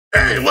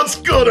Hey, what's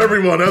good,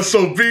 everyone?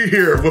 SOB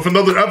here with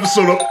another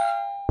episode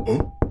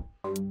of...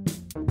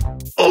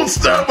 Oh,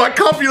 snap! My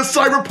copy of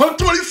Cyberpunk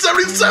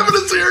 2077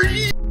 is here!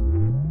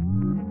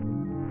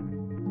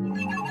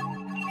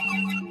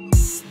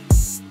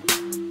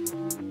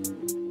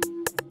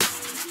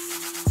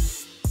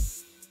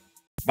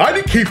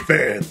 Mighty Keef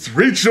fans,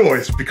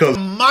 rejoice because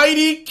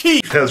Mighty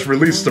Keef has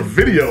released a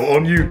video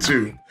on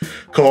YouTube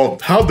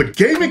called How the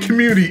Gaming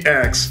Community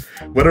Acts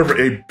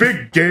Whenever a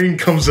Big Game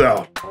Comes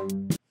Out.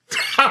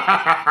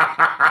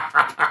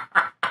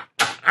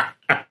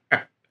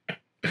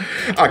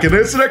 I can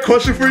answer that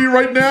question for you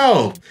right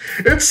now.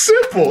 It's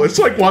simple. It's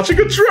like watching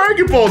a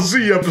Dragon Ball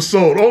Z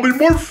episode, only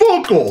more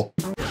vocal.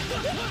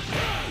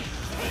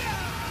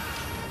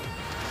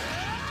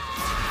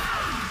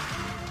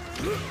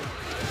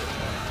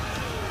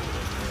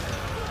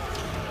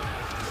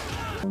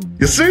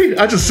 You see?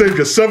 I just saved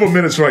you several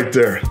minutes right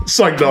there. It's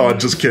like, no, I'm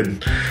just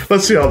kidding.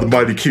 Let's see how the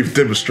Mighty Keef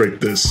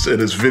demonstrate this in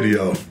his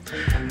video.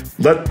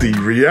 Let the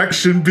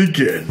reaction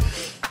begin.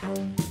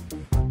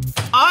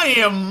 I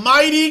am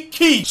Mighty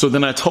Keef. So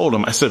then I told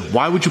him, I said,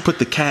 why would you put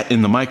the cat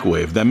in the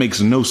microwave? That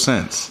makes no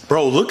sense.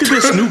 Bro, look at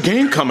this new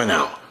game coming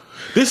out.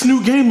 This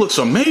new game looks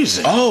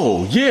amazing.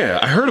 Oh, yeah,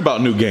 I heard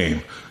about new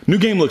game. New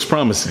game looks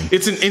promising.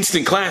 It's an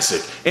instant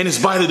classic, and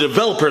it's by the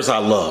developers I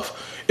love.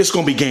 It's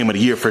gonna be game of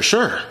the year for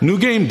sure. New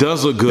game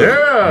does look good,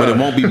 but it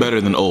won't be better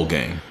than old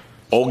game.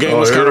 Old game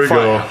was kind of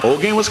fire.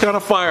 Old game was kind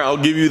of fire, I'll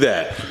give you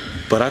that.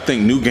 But I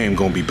think new game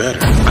gonna be better.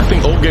 I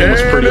think old game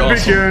was pretty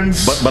awesome.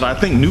 But I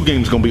think new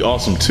game's gonna be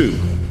awesome too.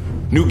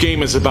 New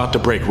game is about to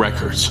break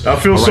records. I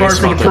feel sorry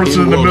for the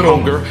person in the middle.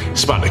 Hunger.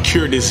 It's about to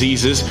cure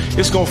diseases.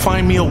 It's gonna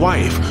find me a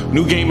wife.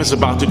 New game is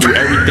about to do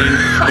everything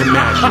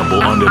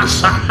imaginable under the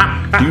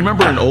sun. Do you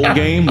remember an old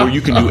game where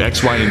you can do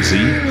X, Y, and Z?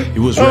 It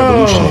was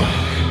revolutionary.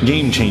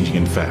 Game changing,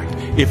 in fact.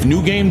 If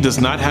new game does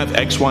not have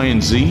X, Y,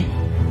 and Z,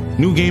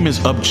 new game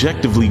is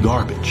objectively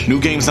garbage. New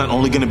game's not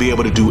only gonna be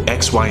able to do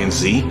X, Y, and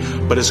Z,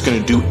 but it's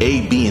gonna do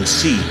A, B, and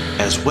C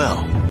as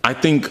well. I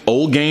think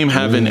old game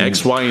having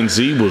X, Y, and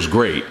Z was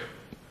great.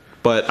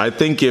 But I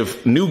think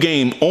if new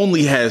game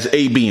only has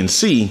A, B, and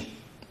C,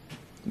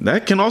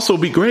 that can also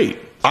be great.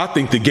 I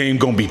think the game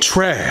gonna be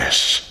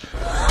trash.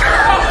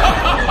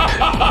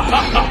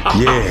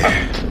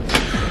 Yeah.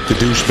 The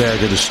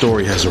douchebag of the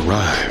story has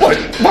arrived.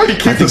 What? Mighty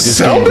Keef is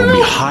this game gonna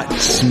be hot,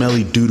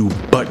 smelly doo-doo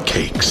butt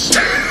cakes.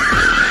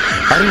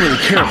 I didn't really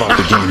care about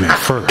the game at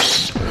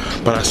first,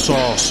 but I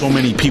saw so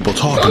many people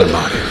talking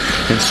about it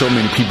and so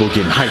many people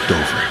getting hyped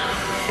over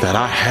it that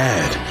I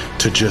had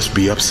to just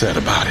be upset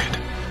about it.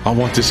 I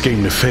want this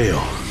game to fail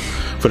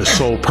for the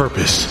sole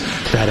purpose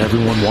that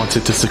everyone wants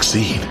it to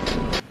succeed.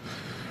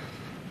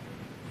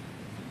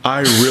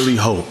 I really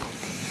hope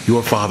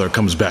your father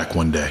comes back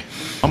one day.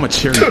 I'm gonna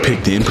cherry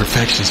pick the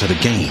imperfections of the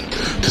game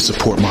to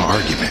support my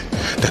argument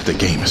that the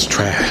game is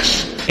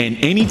trash. And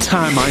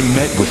anytime I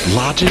met with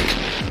logic,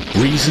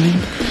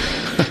 reasoning,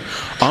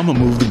 I'm gonna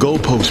move the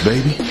goalpost,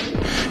 baby.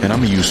 And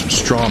I'm gonna use some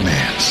straw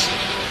mans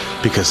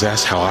because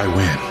that's how I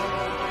win.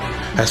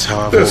 That's how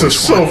I've always won. This is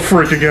so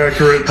freaking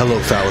accurate. Hello,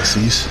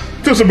 fallacies.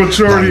 There's a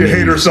majority of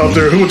haters out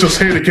there who will just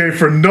hate a game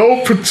for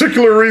no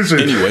particular reason.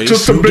 Anyways,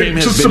 just to make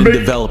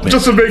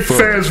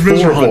fans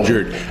miserable.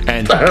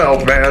 And the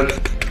hell, man.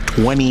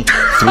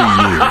 23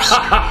 years.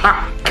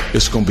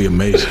 It's gonna be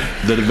amazing.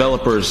 The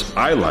developers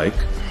I like,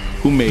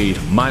 who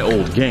made my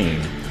old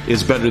game,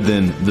 is better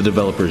than the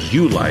developers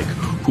you like,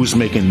 who's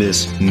making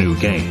this new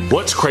game.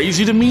 What's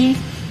crazy to me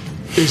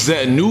is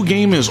that new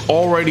game is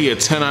already a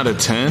 10 out of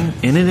 10,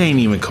 and it ain't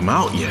even come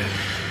out yet.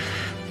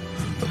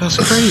 That's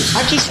crazy.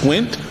 I just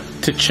went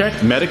to check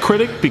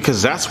Metacritic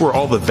because that's where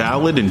all the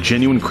valid and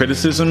genuine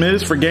criticism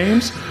is for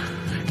games.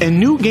 And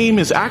new game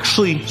is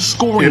actually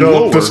scoring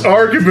lower this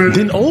argument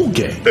than old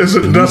game.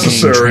 Isn't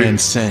necessary. New game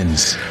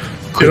transcends.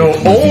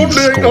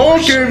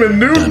 Old game and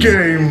new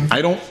game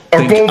I don't are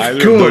think both either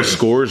good. of those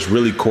scores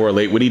really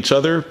correlate with each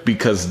other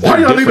because why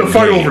y'all need to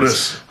fight games. over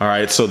this? All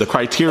right, so the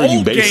criteria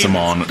you base them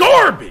on.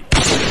 Garbage.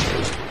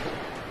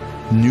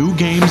 New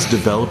games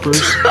developers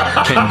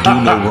can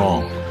do no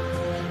wrong.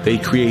 They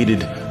created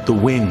the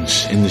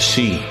winds in the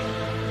sea.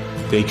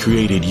 They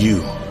created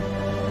you.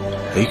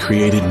 They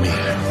created me.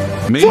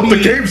 Maybe the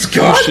game's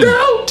you should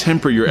now?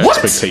 temper your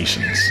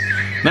expectations.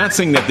 Not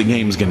saying that the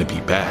game's going to be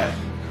bad,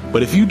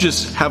 but if you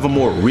just have a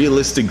more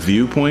realistic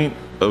viewpoint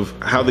of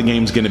how the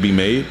game's going to be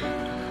made,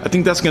 I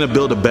think that's going to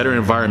build a better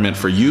environment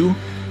for you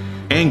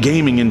and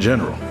gaming in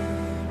general.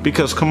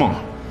 Because come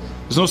on,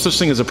 there's no such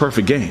thing as a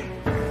perfect game,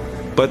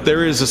 but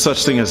there is a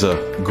such thing as a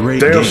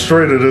great game,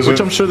 which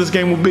I'm sure this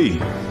game will be.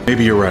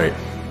 Maybe you're right.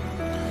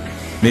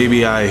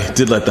 Maybe I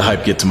did let the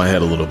hype get to my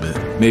head a little bit.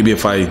 Maybe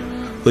if I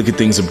look at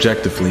things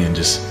objectively and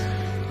just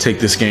take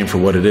this game for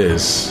what it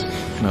is,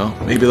 you know,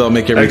 maybe they'll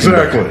make everything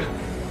better.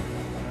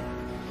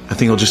 I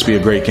think it'll just be a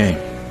great game,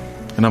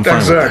 and I'm fine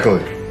with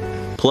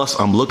that. Plus,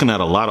 I'm looking at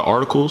a lot of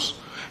articles,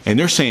 and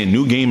they're saying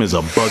new game is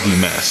a buggy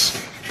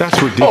mess.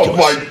 That's ridiculous. Oh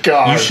my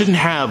God. You shouldn't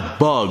have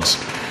bugs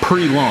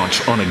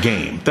pre-launch on a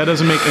game. That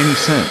doesn't make any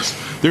sense.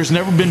 There's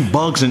never been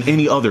bugs in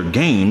any other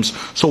games,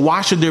 so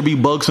why should there be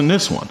bugs in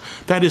this one?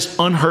 That is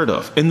unheard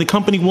of, and the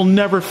company will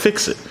never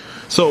fix it.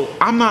 So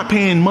I'm not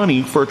paying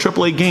money for a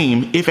AAA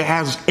game if it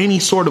has any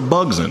sort of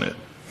bugs in it.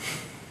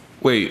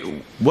 Wait,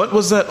 what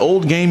was that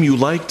old game you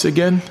liked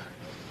again?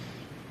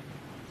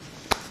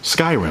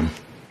 Skyrim.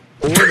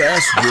 Oh,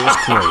 that's just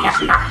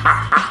crazy.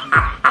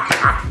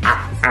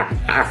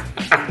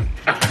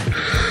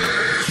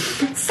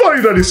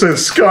 Funny that he said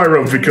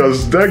Skyrim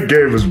because that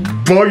game was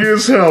buggy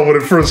as hell when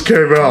it first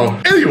came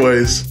out.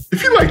 Anyways,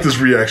 if you like this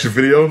reaction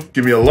video,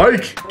 give me a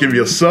like, give me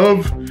a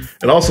sub,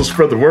 and also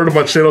spread the word of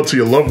my channel to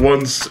your loved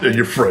ones and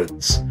your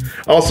friends.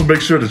 Also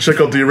make sure to check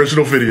out the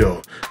original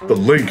video. The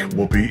link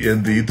will be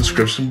in the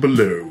description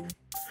below.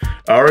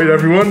 Alright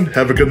everyone,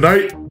 have a good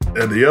night,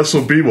 and the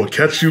SOB will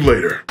catch you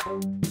later.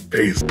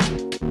 Peace.